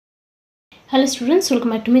Hello students, welcome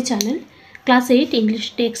back to my channel. Class 8 English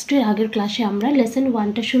টেক্সটের আগের ক্লাসে আমরা লেসন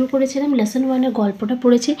 1টা শুরু করেছিলাম। লেসন 1-এর গল্পটা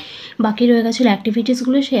পড়েছি, বাকি রয়ে গেছিলো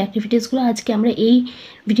অ্যাক্টিভিটিসগুলো। সেই অ্যাক্টিভিটিসগুলো আজকে আমরা এই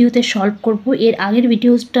ভিডিওতে সলভ করব। এর আগের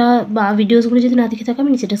ভিডিওসগুলো যদি না দেখে থাকো,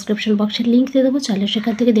 আমি নিচে ডেসক্রিপশন বক্সে লিঙ্ক দিয়ে দেবো, চাইলে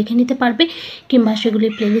সেখান থেকে দেখে নিতে পারবে, কিংবা সেগুলি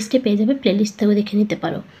প্লেলিস্টে পেয়ে যাবে, প্লেলিস্ট থেকেও দেখে নিতে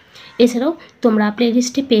পারো। এছাড়াও তোমরা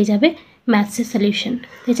প্লেলিস্টে পেয়ে যাবে ম্যাথসের সলিউশন।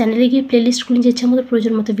 এই চ্যানেলে গিয়ে প্লেলিস্টগুলি যে ইচ্ছা মতো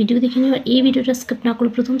প্রয়োজন মতো ভিডিও দেখে নিও। আর এই ভিডিওটা স্কিপ না করে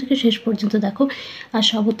প্রথম থেকে শেষ পর্যন্ত দেখো, আর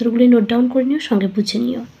সব উত্তরগুলি নোট ডাউন করে নিও, সঙ্গে বুঝে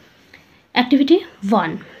নিও। Activity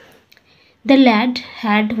 1, the lad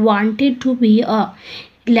had wanted to be a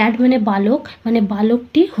lad মানে বালক, মানে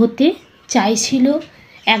বালকটি হতে চাইছিল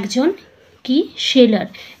একজন কি সেলার,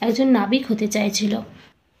 একজন নাবিক হতে চাইছিল।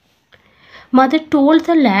 মাদার টোল্ড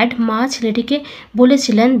দ্য ল্যাড, মা ছেলেটিকে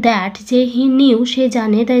বলেছিলেন, দ্যাট যে হি নিউ, সে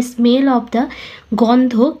জানে, দ্য স্মেল অফ দ্য,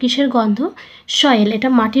 গন্ধ, কিসের গন্ধ? সয়েল, এটা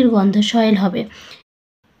মাটির গন্ধ, সয়েল হবে।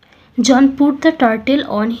 জন put the turtle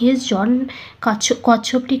on his, জন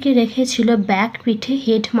কচ্ছপটিকে রেখেছিল ব্যাক, পিঠে,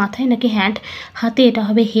 হেড মাথায়, নাকি হ্যান্ড হাতে, এটা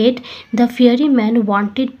হবে head. The fairy man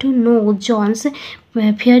wanted to know Johns,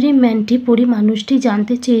 fairy ম্যানটি মানুষটি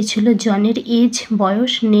জানতে চেয়েছিল জনের এজ,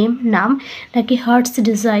 বয়স, নেম নাম, নাকি হার্টস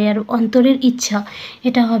ডিজায়ার অন্তরের ইচ্ছা,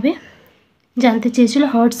 এটা হবে জানতে চেয়েছিল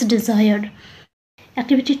hertz desire.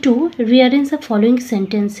 Activity 2, rearrange the following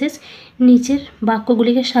sentences, নিচের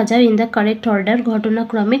বাক্যগুলিকে সাজাও ইন দ্য কারেক্ট অর্ডার,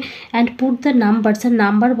 ঘটনাক্রমে, and put the numbers, R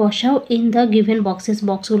number বসাও ইন দ্য গিভেন বক্সেস,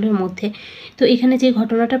 বক্সগুলোর মধ্যে। তো এখানে যে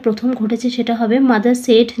ঘটনাটা প্রথম ঘটেছে সেটা হবে, মাদার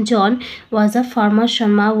সেড জন ওয়াজ আ ফার্মার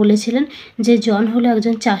সন, মা বলেছিলেন যে জন হলো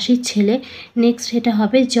একজন চাষির ছেলে। নেক্সট এটা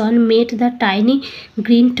হবে, জন মেট দ্য টাইনি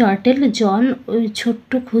গ্রিন টার্টেল, জন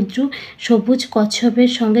ছোট্ট ক্ষুদ্র সবুজ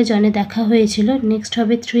কচ্ছপের সঙ্গে জনে দেখা হয়েছিল। নেক্সট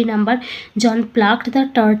হবে 3 number, John plucked the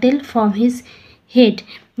turtle from his head,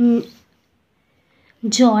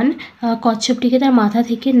 জন কচ্ছপটিকে তার মাথা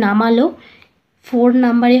থেকে নামালো। 4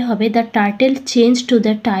 নাম্বারে হবে, the turtle change to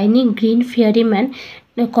the tiny green fairy man,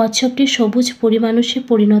 কচ্ছপটি সবুজ পরিমানুষে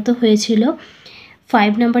পরিণত হয়েছিল।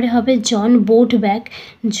 5 নাম্বারে হবে, জন বোট ব্যাক,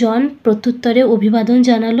 জন প্রত্যুত্তরে অভিবাদন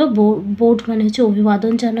জানালো, বোট মানে হচ্ছে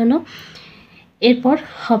অভিবাদন জানানো। এরপর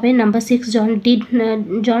হবে number 6, John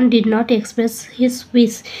did not express his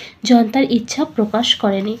wish, জন তার ইচ্ছা প্রকাশ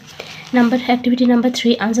করেনি। Activity number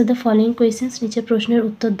 3, answer the following questions, নিচের প্রশ্নের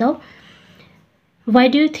উত্তর দাও। হোয়াই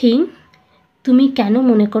ডু ইউ থিঙ্ক, তুমি কেন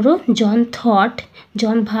মনে করো,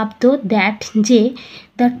 জন ভাবতো, দ্যাট যে,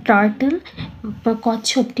 the turtle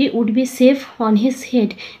কচ্ছপটি, would be safe on his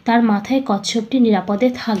head, তার মাথায় কচ্ছপটি নিরাপদে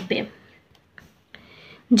থাকবে।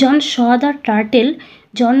 জন স দ্য টার্টেল,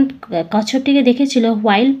 জন কচ্ছপটিকে দেখেছিল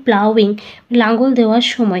হোয়াইল প্লাউইং, লাঙ্গল দেওয়ার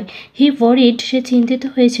সময়। হি ওয়ারিড, সে চিন্তিত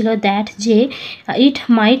হয়েছিল, দ্যাট যে, ইট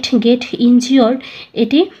মাইট গেট ইনজিওর্ড,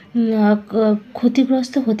 এটি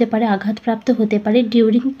ক্ষতিগ্রস্ত হতে পারে, আঘাতপ্রাপ্ত হতে পারে,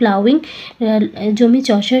 ডিউরিং প্লাউইং, জমি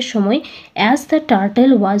চাষের সময়। As the turtle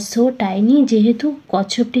was so tiny, যেহেতু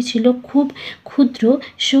কচ্ছপটি ছিল খুব ক্ষুদ্র,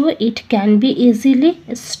 so it can be easily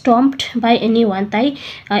স্টম্পড by anyone, তাই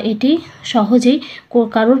এটি সহজেই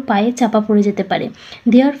কারোর পায়ে চাপা পড়ে যেতে পারে।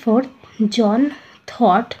 Therefore, John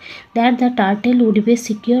thought that the turtle would be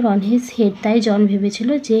secure on his head, তাই জন ভেবেছিল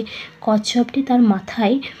যে কচ্ছপটি তার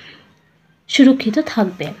মাথায় সুরক্ষিত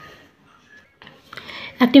থাকবে।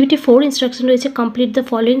 অ্যাক্টিভিটি 4, ইনস্ট্রাকশন রয়েছে, complete the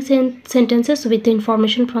following sentences with the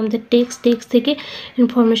information from the text থেকে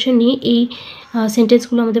ইনফরমেশন নিয়ে এই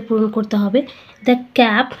সেন্টেন্সগুলো আমাদের পূরণ করতে হবে। The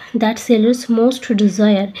cap that sellers most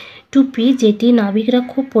desire, টুপি যেটি নাবিকরা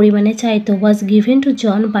খুব পরিমাণে চাইতো, was given to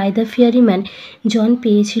John by the fairy man, জন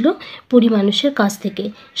পেয়েছিল পরিমানুষের কাছ থেকে।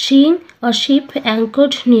 Seeing a sheep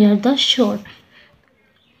anchored near the শোর,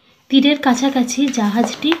 তীরের কাছাকাছি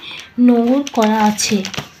জাহাজটি নোঙর করা আছে।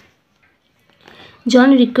 জন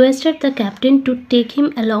requested the captain to take him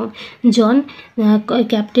along, জন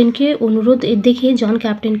ক্যাপ্টেনকে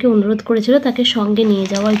অনুরোধ করেছিল তাকে সঙ্গে নিয়ে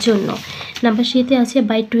যাওয়ার জন্য। নাম্বার সিতে আছে,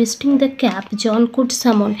 by twisting the cap John could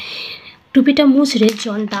সামন, টুপিটা মুছড়ে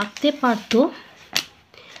জন ডাকতে পারত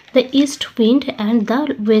the east wind and the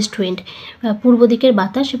West wind, পূর্ব দিকের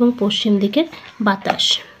বাতাস এবং পশ্চিম দিকের বাতাস।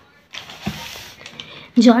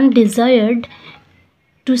 জন desired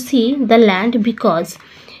two C the land because,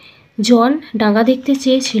 জন ডাঙা দেখতে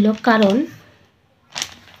চেয়েছিল কারণ,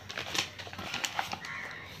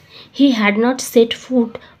 he had not set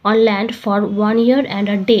foot on land for 1 year and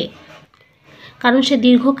a day, কারণ সে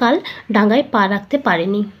দীর্ঘকাল ডাঙায় পা রাখতে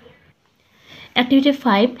পারেনি। Activity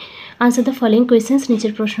 5, answer the following questions,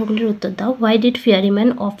 নিচের প্রশ্নগুলির উত্তর দাও। Why did fairy man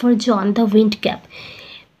offer John the wind cap,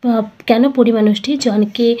 কেন পরিমানুষটি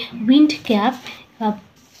জনকে উইন্ড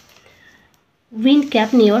ক্যাপ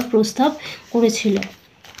নেওয়ার প্রস্তাব করেছিল।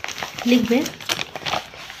 লিখবে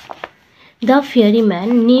দ্য ফেয়ারিম্যান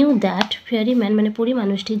নিউ দ্যাট, ফেয়ারিম্যান মানে পরী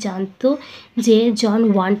মানুষটি জানতো যে জন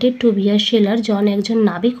wanted to be a seller, জন একজন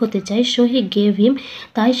নাবিক হতে চায়। সো হি গেভ হিম,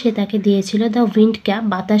 তাই সে তাকে দিয়েছিল দ্য উইন্ড ক্যাপ,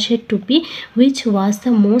 বাতাসের টুপি, which was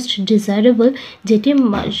the most desirable, যেটি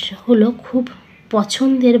হলো খুব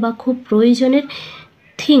পছন্দের বা খুব প্রয়োজনের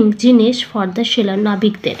জিনিস for the seller,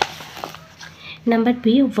 নাবিকদের। Number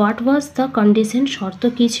B, what was the condition, শর্ত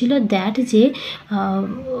কী ছিল, দ্যাট যে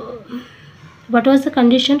হোয়াট ওয়াজ দ্য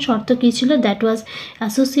কন্ডিশন, শর্ত কী ছিল, that was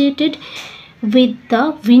associated with the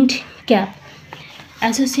wind cap,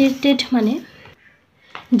 associated মানে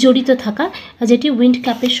জড়িত থাকা, যেটি উইন্ড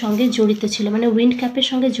ক্যাপের সঙ্গে জড়িত ছিল, মানে উইন্ড ক্যাপের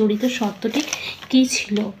সঙ্গে জড়িত শর্তটি কী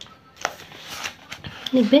ছিল,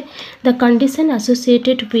 লিখবে the condition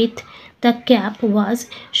associated with the cap ওয়াজ,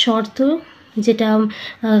 শর্ত যেটা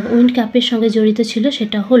উইন্ড ক্যাপের সঙ্গে জড়িত ছিল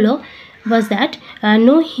সেটা হলো was that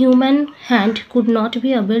no human hand could not be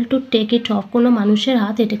able to take it off, কোনো মানুষের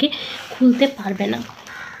হাত এটাকে খুলতে পারবে না।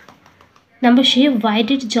 Number C, why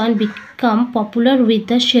did John become popular with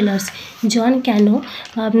the sailors, জন কেন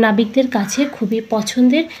নাবিকদের কাছে খুবই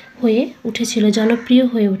পছন্দের হয়ে উঠেছিল, জনপ্রিয়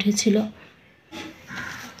হয়ে উঠেছিল।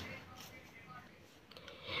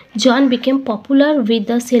 John became popular with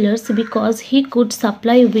the sailors because he could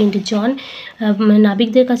supply wind, জন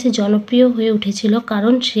নাবিকদের কাছে জনপ্রিয় হয়ে উঠেছিল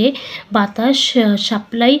কারণ সে বাতাস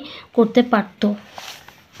সাপ্লাই করতে পারত।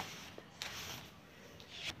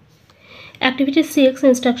 অ্যাক্টিভিটি 6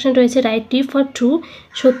 ইনস্ট্রাকশন রয়েছে, রাইট টি ফর ট্রু,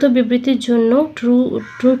 সত্য বিবৃতির জন্য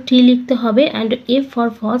ট্রু টি লিখতে হবে, and F for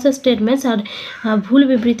false statements, আর ভুল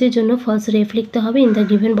বিবৃতির জন্য ফলস রেফ লিখতে হবে। ইন দ্য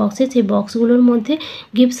গিভেন বক্সেস, এই বক্সগুলোর মধ্যে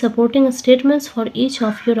give supporting statements for each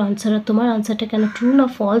of your answer, আর তোমার আনসারটা কেন ট্রু না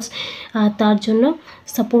ফলস তার জন্য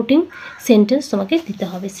সাপোর্টিং সেন্টেন্স তোমাকে দিতে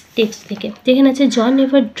হবে টেক্সট থেকে। যেখানে আছে জন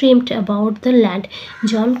never dreamed about the land,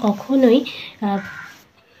 জন কখনোই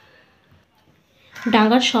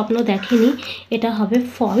ডাঙার স্বপ্ন দেখেনি, এটা হবে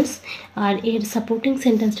ফলস। আর এর সাপোর্টিং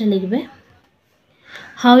সেন্টেন্সটা লিখবে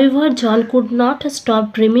however John could not stop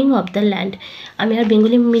dreaming of the land, আমি আর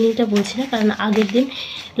বেঙ্গলি মিনিংটা বলছি না কারণ আগের দিন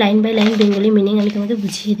line by line Bengali meaning আমি তোমাদের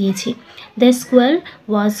বুঝিয়ে দিয়েছি। The স্কোয়াল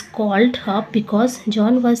was called up because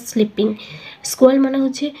John was sleeping, স্কোয়াল মানে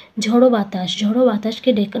হচ্ছে ঝড়ো বাতাস, ঝড়ো বাতাসকে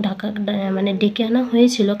ডেকে আনা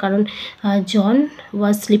হয়েছিল কারণ জন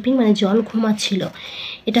ওয়াজ স্লিপিং মানে জন ঘুমাচ্ছিল,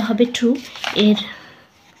 এটা হবে ট্রু। এর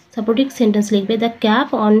সাপোর্টিং সেন্টেন্স লিখবে the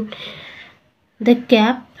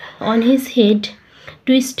cap on his head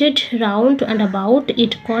twisted round and about,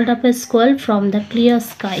 it called up a squall from the clear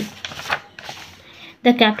sky.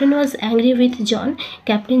 The captain was angry with John,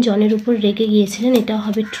 captain জনের উপর রেগে গিয়েছিলেন, এটা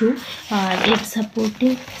হবে ট্রু। আর এর সাপোর্টিং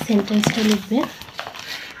সেন্টেন্সটা লিখবে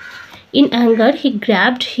in anger he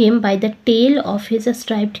grabbed him by the tail of his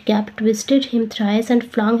striped cap, twisted him thrice and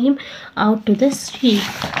flung him out to the sea.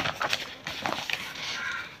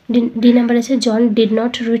 D number আছে জন did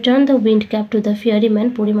not return the wind cap to the ফেয়ারিম্যান,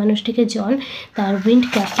 পরী মানুষটিকে জন তার wind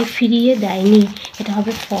ক্যাপটি ফিরিয়ে দেয়নি, এটা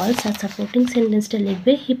হবে false. আর supporting সেন্টেন্সটা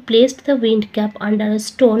লিখবে হি placed the wind cap under a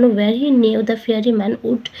stone wire he knew the ফেয়ারিম্যান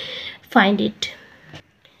would find it.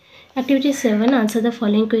 Activity 7, answer the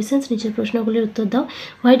following questions, নিচের প্রশ্নগুলির উত্তর দাও।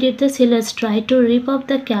 Why did the sellers try to rib of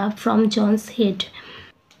the cap from Johns head,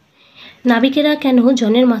 নাবিকেরা কেন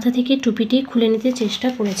জনের মাথা থেকে টুপিটি খুলে নিতে চেষ্টা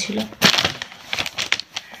করেছিল।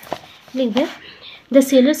 লিখবে the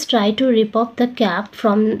sellers try to rib of the cap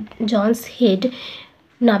from Johns head,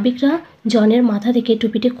 নাবিকরা জনের মাথা থেকে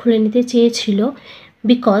টুপিটি খুলে নিতে চেয়েছিল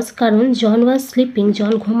বিকজ কারণ জন ওয়াজ স্লিপিং,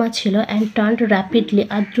 জন ঘুমাচ্ছিল, অ্যান্ড টার্ন র্যাপিডলি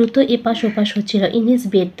আর দ্রুত এপাশ ওপাশ হচ্ছিল, ইন হিজ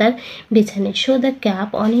বেড তার বিছানে, show the cap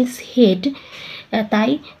on his head,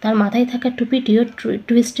 তাই তার মাথায় থাকা টুপিটিও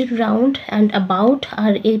টুইস্টেড রাউন্ড অ্যান্ড অ্যাবাউট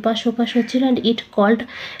আর এপাশ ওপাশ হচ্ছিল, অ্যান্ড ইট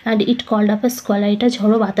কল্ড আপ এ স্কোয়াল, এটা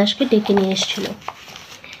ঝড়ো বাতাসকে ডেকে নিয়ে এসেছিল।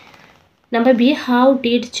 Number B, how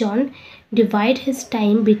did John divide his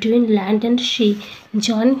time between land and C,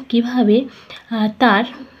 জন কীভাবে তার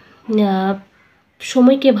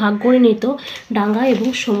সময়কে ভাগ করে নিত ডাঙ্গা এবং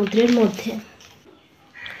সমুদ্রের মধ্যে।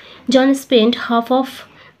 জন spend half of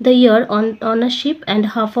the year on a ship and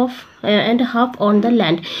half on the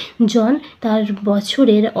land, জন তার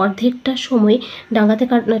বছরের অর্ধেকটা সময় ডাঙ্গাতে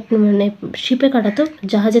মানে শিপে কাটাতো,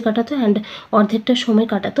 জাহাজে কাটাতো, অ্যান্ড অর্ধেকটা সময়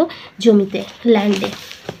কাটাতো জমিতে, ল্যান্ডে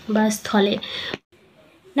বা স্থলে।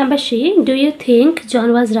 Number C, do you think John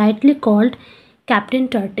was rightly called captain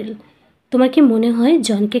turtle, তোমার কি মনে হয়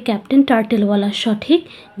জনকে ক্যাপ্টেন টার্টেল বলা সঠিক।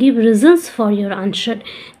 Give reasons for your answer,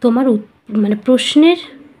 তোমার প্রশ্নের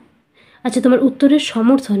তোমার উত্তরের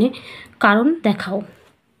সমর্থনে কারণ দেখাও।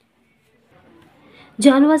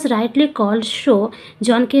 জন ওয়াজ রাইটলি কল্ড, শো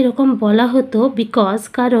জনকে এরকম বলা হতো বিকজ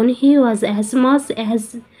কারণ হি ওয়াজ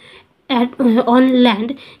অন ল্যান্ড,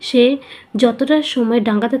 সে যতটা সময়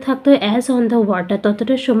ডাঙ্গাতে থাকতো অ্যাজ অন দ্য ওয়াটার,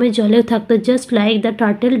 ততটা সময় জলেও থাকতো, just like the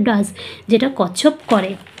turtle does, যেটা কচ্ছপ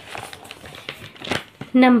করে।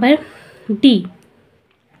 Number D,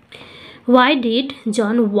 Why did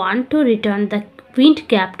John want to return the wind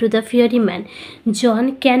cap to the fairy man? জন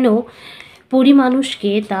কেন পরী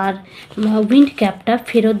মানুষকে তার উইন্ড ক্যাপটা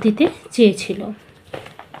ফেরত দিতে চেয়েছিল?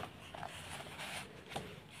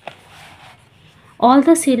 All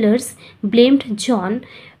the sailors blamed John.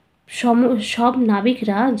 সব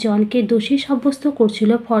নাবিকরা জনকে দোষী সাব্যস্ত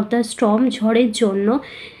করছিল ফর দ্য স্টর্ম, ঝড়ের জন্য।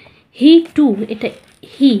 হি টু,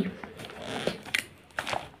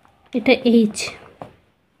 এটা H,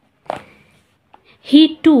 he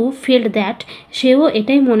two felt that, সেও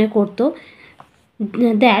এটাই মনে করত,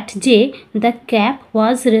 দ্যাট যে the cap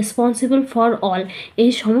was responsible for all,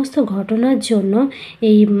 এই সমস্ত ঘটনার জন্য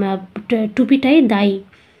এই টুপিটাই দায়ী।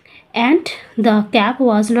 And the cap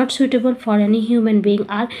was not suitable for Annie human being,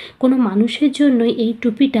 আর কোনো মানুষের জন্যই এই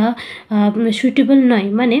টুপিটা সুইটেবল নয়,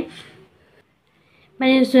 মানে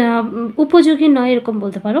উপযোগী নয় এরকম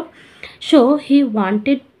বলতে পারো। So he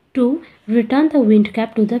wanted to return the wind cap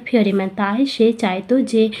to the fairy man, তাই সে চাইতো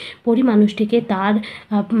যে পরী মানুষটিকে তার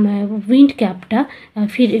উইন্ড ক্যাপটা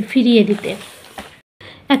ফিরিয়ে দিতে।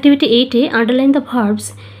 অ্যাক্টিভিটি 8-এ আন্ডারলাইন দ্য ভার্বস,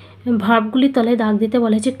 ভার্বগুলির তলায় দাগ দিতে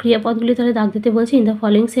বলা হয়েছে, ক্রিয়াপদগুলির তলায় দাগ দিতে বলছে। ইন দ্য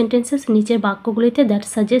ফলোয়িং সেন্টেন্সেস, নিচের বাক্যগুলিতে দ্যাট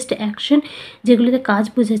সাজেস্ট অ্যাকশন, যেগুলিতে কাজ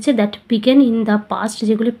বোঝাচ্ছে, that begin in the past,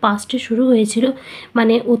 যেগুলি পাস্টে শুরু হয়েছিল,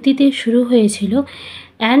 মানে অতীতে শুরু হয়েছিল,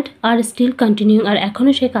 অ্যান্ড আর স্টিল কন্টিনিউইং, আর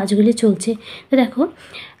এখনও সেই কাজগুলি চলছে। তো দেখো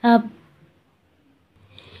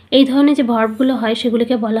এই ধরনের যে ভার্বগুলো হয়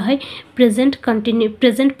সেগুলিকে বলা হয়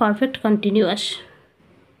প্রেজেন্ট পারফেক্ট কন্টিনিউয়াস,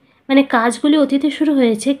 মানে কাজগুলি অতীতে শুরু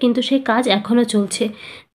হয়েছে কিন্তু সেই কাজ এখনও চলছে।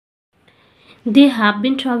 They have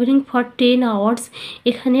been travelling for 10 hours,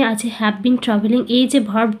 এখানে আছে হ্যাভ বিন ট্রাভেলিং, এই যে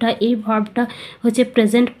ভার্বটা, এই ভার্বটা হচ্ছে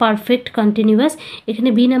প্রেজেন্ট পারফেক্ট কন্টিনিউয়াস। এখানে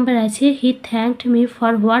বি নাম্বার আছে হি thanked me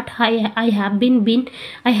for what I have been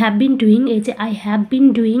doing, এই যে আই হ্যাভ বিন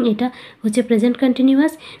ডুইং এটা হচ্ছে present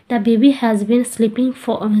continuous. The baby has been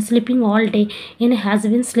sleeping all day, এখানে হ্যাজ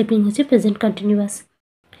বিন স্লিপিং হচ্ছে present continuous.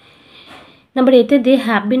 Number 8-এ they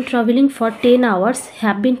have been travelling for 10 hours,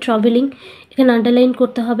 have been travelling এখানে underline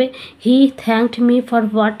করতে হবে। হি thanked me for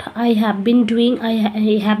what I have been doing, I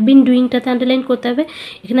have been ডুইংটাতে underline করতে হবে।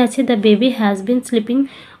 এখানে আছে the baby has been sleeping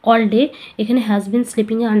all day, এখানে has been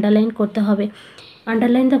স্লিপিংয়ে underline করতে হবে।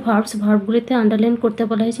 আন্ডারলাইন দ্য ভার্বস, ভার্বগুলিতে আন্ডারলাইন করতে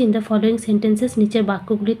বলা হয়েছে। ইন দ্য ফলোয়িং সেন্টেন্সেস, নিচের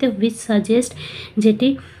বাক্যগুলিতে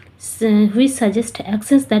which suggest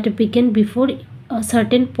actions that begin before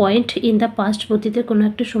certain point in the past, অতীতে কোনো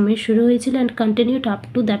একটা সময় শুরু হয়েছিল, and continued up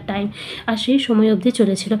to that time, আর সেই সময় অবধি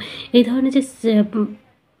চলেছিল। এই ধরনের যে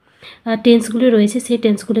টেন্সগুলি রয়েছে সেই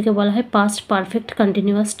টেন্সগুলিকে বলা হয় পাস্ট পারফেক্ট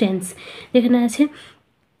কন্টিনিউয়াস টেন্স। এখানে আছে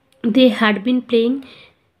দে হ্যাড বিন প্লেয়িং,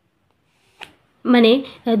 মানে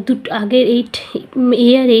দুটো আগের এ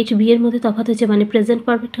আর বি এর মধ্যে তফাৎ হচ্ছে, মানে প্রেজেন্ট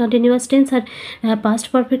পারফেক্ট কন্টিনিউয়াস টেন্স আর পাস্ট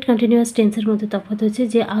পারফেক্ট কন্টিনিউয়াস টেন্সের মধ্যে তফাৎ হচ্ছে,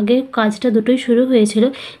 যে আগে কাজটা দুটোই শুরু হয়েছিল,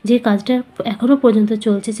 যে কাজটা এখনও পর্যন্ত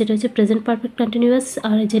চলছে সেটা হচ্ছে প্রেজেন্ট পারফেক্ট কন্টিনিউয়াস,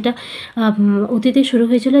 আর যেটা অতীতে শুরু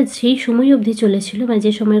হয়েছিল সেই সময় অবধি চলেছিল, মানে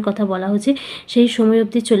যে সময়ের কথা বলা হচ্ছে সেই সময়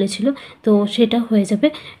অবধি চলেছিল, তো সেটা হয়ে যাবে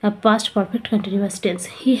past perfect continuous tense.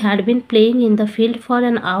 He had been playing in the field for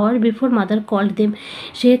an hour before mother called them,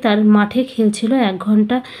 সে তার মাঠে খেলছিল 1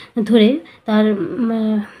 ঘন্টা ধরে, তার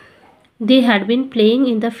they had been playing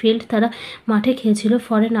in the field, তারা মাঠে খেলছিল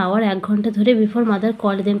ফর অ্যান আওয়ার 1 ঘন্টা ধরে, বিফোর মাদার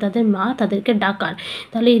কল দেম, তাদের মা তাদেরকে ডাকার।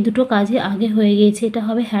 তাহলে এই দুটো কাজই আগে হয়ে গিয়েছে, এটা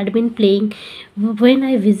হবে had been playing. When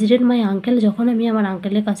I visited my uncle, যখন আমি আমার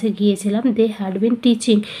আঙ্কেলের কাছে গিয়েছিলাম, they had been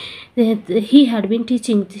teaching, he had been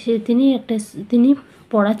teaching, তিনি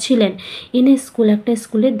পড়াচ্ছিলেন ইন এ স্কুল, একটা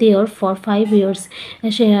স্কুলে, দেওর ফর 5 years,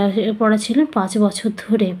 সে পড়াচ্ছিলেন 5 বছর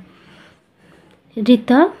ধরে।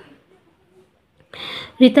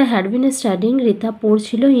 Rita had been studying, Rita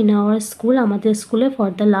পড়ছিল ইন আওয়ার স্কুল, আমাদের স্কুলে, ফর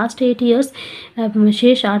দ্য লাস্ট 8 years,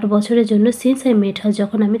 শেষ 8 বছরের জন্য, সিন্স আই মেট হার,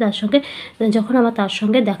 যখন আমার তার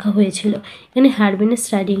সঙ্গে দেখা হয়েছিল। এখানে হ্যাড বিন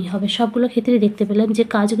স্টাডিং হবে। সবগুলো ক্ষেত্রে দেখতে পেলাম যে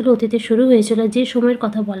কাজগুলো অতীতে শুরু হয়েছিল, যে সময়ের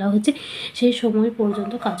কথা বলা হচ্ছে সেই সময়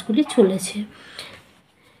পর্যন্ত কাজগুলি চলেছে।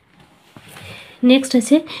 নেক্সট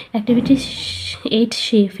আছে activity 8C,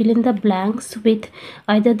 fill in the blanks with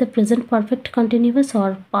either the present perfect continuous or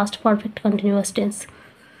past perfect continuous tense.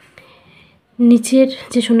 নিচের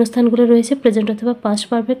যে শূন্যস্থানগুলো রয়েছে প্রেজেন্ট অথবা পাস্ট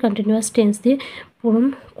পারফেক্ট কন্টিনিউয়াস টেন্স দিয়ে পূরণ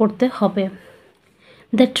করতে হবে।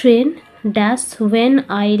 The train dash when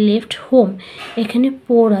I left home, এখানে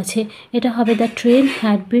পোর আছে, এটা হবে the train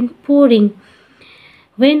had been pouring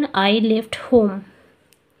when I left home.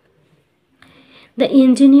 The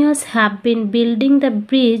engineers have been building the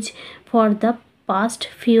bridge for the past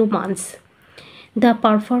few months. The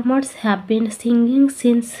performers have been singing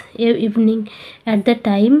since evening. At the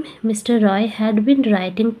time, Mr. Roy had been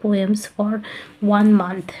writing poems for 1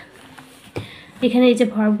 month. এখানে এই যে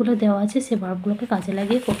ভার্বগুলো দেওয়া আছে সেই ভার্বগুলোকে কাজে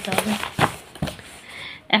লাগিয়ে করতে হবে।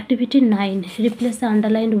 Activity 9, replace the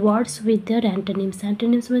underlined words with their antonyms.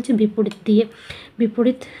 Antonyms হচ্ছে বিপরীত দিয়ে,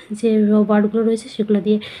 বিপরীত যে ওয়ার্ডগুলো রয়েছে সেগুলো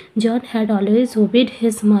দিয়ে। জন had always obeyed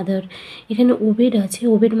his mother. এখানে ওবেড আছে,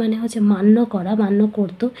 ওবেড মানে হচ্ছে মান্য করা, মান্য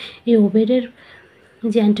করতো। এই ওবেডের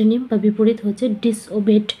যে অ্যান্টোনিম বা বিপরীত হচ্ছে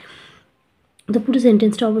ডিসওবেড। তো পুরো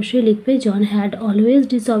সেন্টেন্সটা অবশ্যই লিখবে, জন হ্যাড অলওয়েজ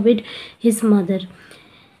ডিসওবেড হিজ মাদার।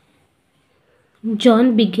 জন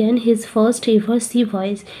বিজ্ঞান his first ever C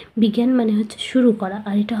voice. বিজ্ঞান মানে হচ্ছে শুরু করা,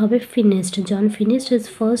 আর এটা হবে ফিনিশড। জন finished his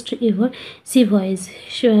first ever C voice.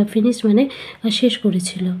 Finished মানে শেষ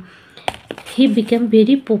করেছিল। He became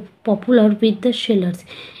very popular with the sellers.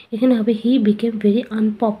 এখানে হবে he became very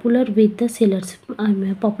unpopular with the sellers.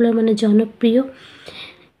 Popular মানে জনপ্রিয়।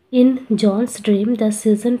 In Johns dream the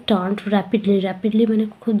season turn rapidly. Rapidly মানে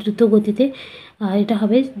খুব দ্রুত গতিতে। এটা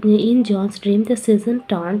হবে in Johns dream the season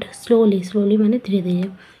turn slowly. Slowly মানে ধীরে ধীরে।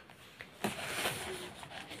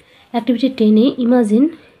 Activity 10, imagine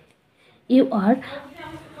you R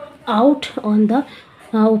out on the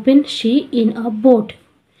open C in a boat.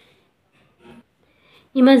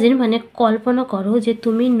 Imagine মানে কল্পনা করো যে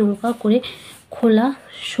তুমি নৌকা করে খোলা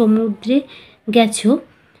সমুদ্রে গেছো।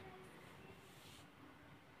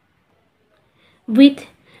 With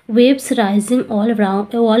waves rising all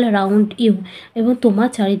around you. এবং তোমার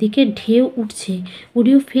চারিদিকে ঢেউ উঠছে। Would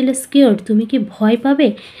you feel scared? তুমি কি ভয় পাবে?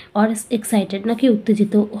 অর এক্সাইটেড, নাকি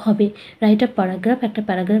উত্তেজিত হবে? Write a paragraph. একটা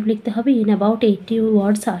প্যারাগ্রাফ লিখতে হবে ইন অ্যাবাউট 80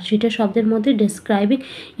 ওয়ার্ডস, 80টা শব্দের মধ্যে, ডেসক্রাইবিং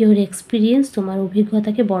ইউর এক্সপিরিয়েন্স, তোমার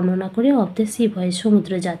অভিজ্ঞতাকে বর্ণনা করে, of the sea voice,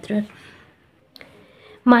 সমুদ্রযাত্রার।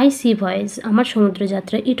 My C voice, আমার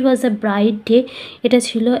সমুদ্রযাত্রা। ইট ওয়াজ আ ব্রাইট ডে, এটা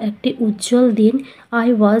ছিল একটি উজ্জ্বল দিন। I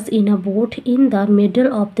was in a boat in the middle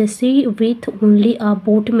of the sea with only a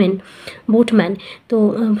boatman. তো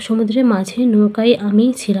সমুদ্রের মাঝে নৌকায় আমি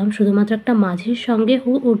ছিলাম শুধুমাত্র একটা মাঝির সঙ্গে,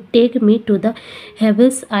 who would take me to the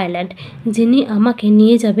Havells island, যিনি আমাকে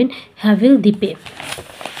নিয়ে যাবেন হ্যাভেল দ্বীপে।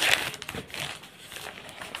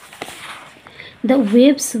 The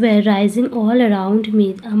waves war rising all around me,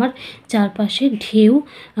 আমার চারপাশে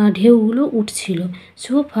ঢেউগুলো উঠছিল।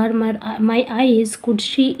 So far my eyes could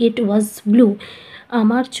see it was blue,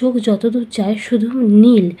 আমার চোখ যতদূর যায় শুধু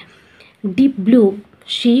নীল। ডিপ ব্লু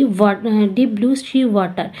সি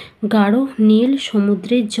ওয়াটার, গাঢ় নীল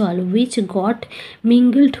সমুদ্রের জল। Which goat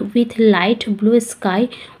মিঙ্গলড with light blue sky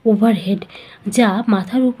overhead, যা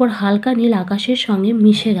মাথার উপর হালকা নীল আকাশের সঙ্গে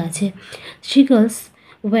মিশে গেছে। সিগলস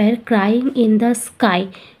war crying in the sky,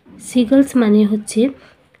 সিগলস মানে হচ্ছে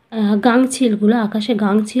গাংচিলগুলো, আকাশে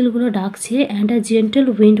গাংচিলগুলো ডাকছে। And a gentle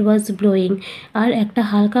wind was blowing, আর একটা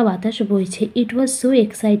হালকা বাতাস বইছে। ইট ওয়াজ সো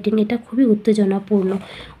এক্সাইটিং, এটা খুবই উত্তেজনাপূর্ণ।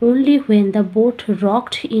 Only when the boat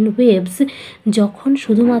rocked in waves, যখন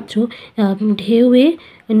শুধুমাত্র ঢেউয়ে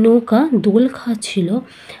নৌকা দোল খাচ্ছিল।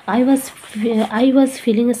 আই ওয়াজ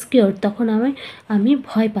ফিলিং স্কিওর, তখন আমি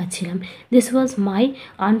ভয় পাচ্ছিলাম। This was my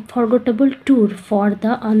unforgettable tour for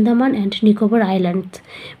the Andaman and Nicobar islands,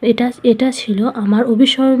 এটা ছিল আমার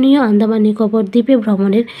অবিস্মরণীয় আন্দামান নিকোবর দ্বীপে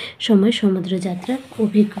ভ্রমণের সময় সমুদ্রযাত্রার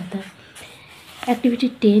অভিজ্ঞতা। অ্যাক্টিভিটি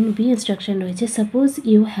 10B ইনস্ট্রাকশন রয়েছে। Suppose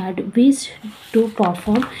you had wish to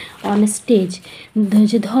perform on stage,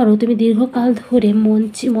 যে ধরো তুমি দীর্ঘকাল ধরে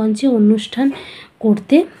মঞ্চে অনুষ্ঠান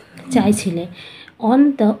করতে চাইছিলে। On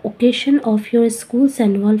the occasion of your schools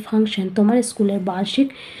annual function, তোমার স্কুলের বার্ষিক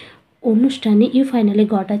অনুষ্ঠানে you finally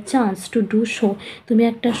got a chance to do show, তুমি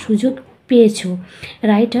একটা সুযোগ পেয়েছো।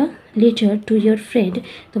 Write a letter to your friend,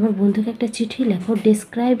 তোমার বন্ধুকে একটা চিঠি লেখো।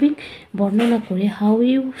 ডেসক্রাইবিং, বর্ণনা করে, how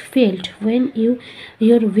you felt when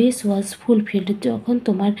your wish was fulfilled, যখন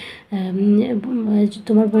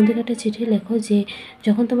তোমার বন্ধুকে একটা চিঠি লেখো যে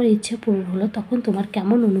যখন তোমার ইচ্ছে পূরণ হলো তখন তোমার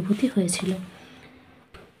কেমন অনুভূতি হয়েছিল।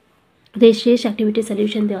 শেষ অ্যাক্টিভিটি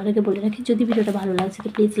সলিউশন দেওয়ার আগে বলে রাখি, যদি ভিডিওটা ভালো লাগছে তো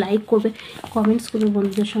প্লিজ লাইক করবে, কমেন্টস করবে,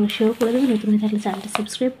 বন্ধুদের সঙ্গে শেয়ার করে দেবে। নতুন হয়ে থাকলে চ্যানেলটা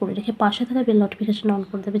সাবস্ক্রাইব করে রেখে পাশে থাকা বেল নোটিফিকেশন অন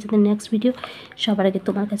করে দেবে, যাতে নেক্সট ভিডিও সবার আগে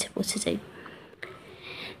তোমার কাছে পৌঁছে যায়।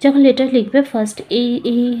 যখন লেটার লিখবে ফার্স্ট এই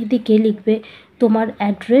দিকে লিখবে তোমার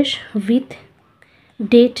অ্যাড্রেস উইথ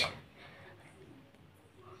ডেট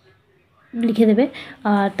লিখে দেবে,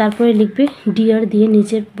 আর তারপরে লিখবে ডিয়ার দিয়ে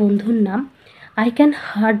নিজের বন্ধুর নাম। I can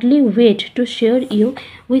hardly wait to share you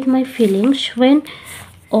with my feelings when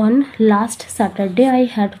on last Saturday I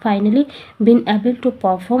had finally been able to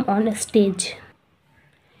perform on a stage.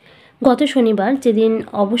 গত শনিবার যেদিন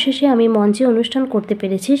অবশেষে আমি মঞ্চে অনুষ্ঠান করতে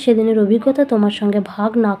পেরেছি সেদিনের অভিজ্ঞতা তোমার সঙ্গে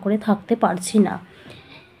ভাগ না করে থাকতে পারছি না।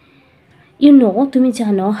 ইউ নো, তুমি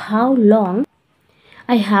জানো, how long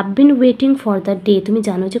I have been waiting for the day, তুমি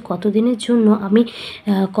জানো যে কতদিনের জন্য আমি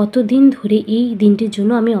কতদিন ধরে এই দিনটির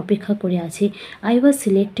জন্য আমি অপেক্ষা করে আছি। I was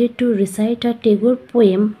selected to recite a Tagore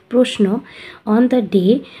poem প্রশ্ন on the day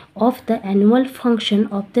of the annual function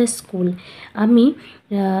of the school, আমি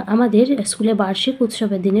আমাদের স্কুলে বার্ষিক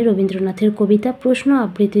উৎসবের দিনে রবীন্দ্রনাথের কবিতা প্রশ্ন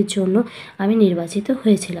আবৃত্তির জন্য আমি নির্বাচিত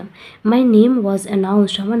হয়েছিলাম। মাই নেম ওয়াজ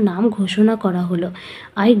অ্যানাউন্সড, আমার নাম ঘোষণা করা হলো।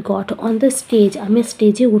 I got on the stage, আমি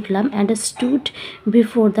স্টেজে উঠলাম, and stood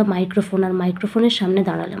before the microphone, আর মাইক্রোফোনের সামনে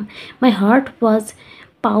দাঁড়ালাম। My heart was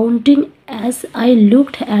pounding as I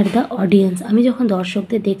looked at the audience, আমি যখন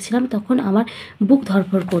দর্শকদের দেখছিলাম তখন আমার বুক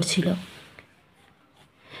ধড়ফড় করছিল।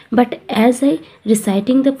 But as I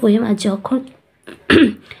reciting the poem, আর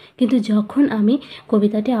কিন্তু যখন আমি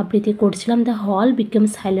কবিতাটি আবৃত্তি করছিলাম, দ্য হল বিকেম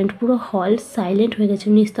সাইলেন্ট, পুরো হল সাইলেন্ট হয়ে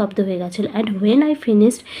গেছিলো, নিস্তব্ধ হয়ে গেছিলো। অ্যান্ড হোয়েন আই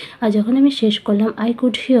ফিনিশড, আর যখন আমি শেষ করলাম, আই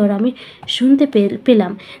কুড হিয়ার, আমি শুনতে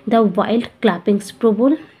পেলাম দ্য ওয়াইল্ড ক্ল্যাপিংস,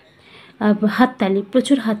 প্রবল হাততালি,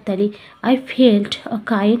 প্রচুর হাততালি। I felt a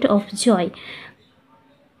kind of joy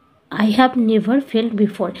I have never felt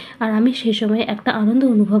before, আর আমি সেই সময় একটা আনন্দ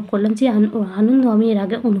অনুভব করলাম, যে আনন্দ আমি এর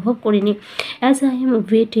আগে অনুভব করিনি। অ্যাজ আই এম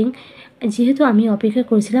ওয়েটিং, যেহেতু আমি অপেক্ষা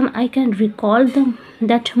করেছিলাম, I can recall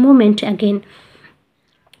that moment again,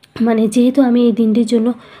 মানে যেহেতু আমি এই দিনটির জন্য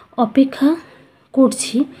অপেক্ষা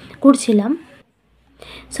করছিলাম,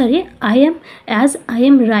 as I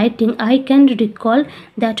am writing I can recall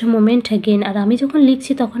that moment again, আর আমি যখন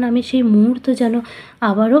লিখছি তখন আমি সেই মুহূর্ত যেন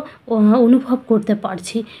আবারও অনুভব করতে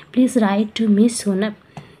পারছি। Please write to me soon,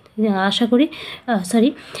 আশা করি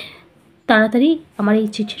তাড়াতাড়ি আমার এই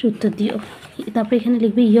চিঠির উত্তর দিও। তারপরে এখানে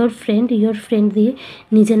লিখবে ইয়োর ফ্রেন্ড দিয়ে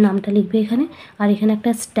নিজের নামটা লিখবে এখানে, আর এখানে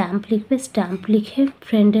একটা স্ট্যাম্প লিখবে, স্ট্যাম্প লিখে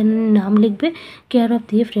ফ্রেন্ডের নাম লিখবে, কেয়ার অফ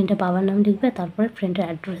দিয়ে ফ্রেন্ডের বাবার নাম লিখবে, তারপরে ফ্রেন্ডের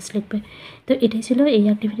অ্যাড্রেস লিখবে। তো এটাই ছিল এই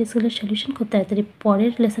অ্যাক্টিভিটিসগুলোর সলিউশন। খুব তাড়াতাড়ি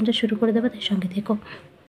পরের লেসনটা শুরু করে দেবে, তাই সঙ্গে থেকো।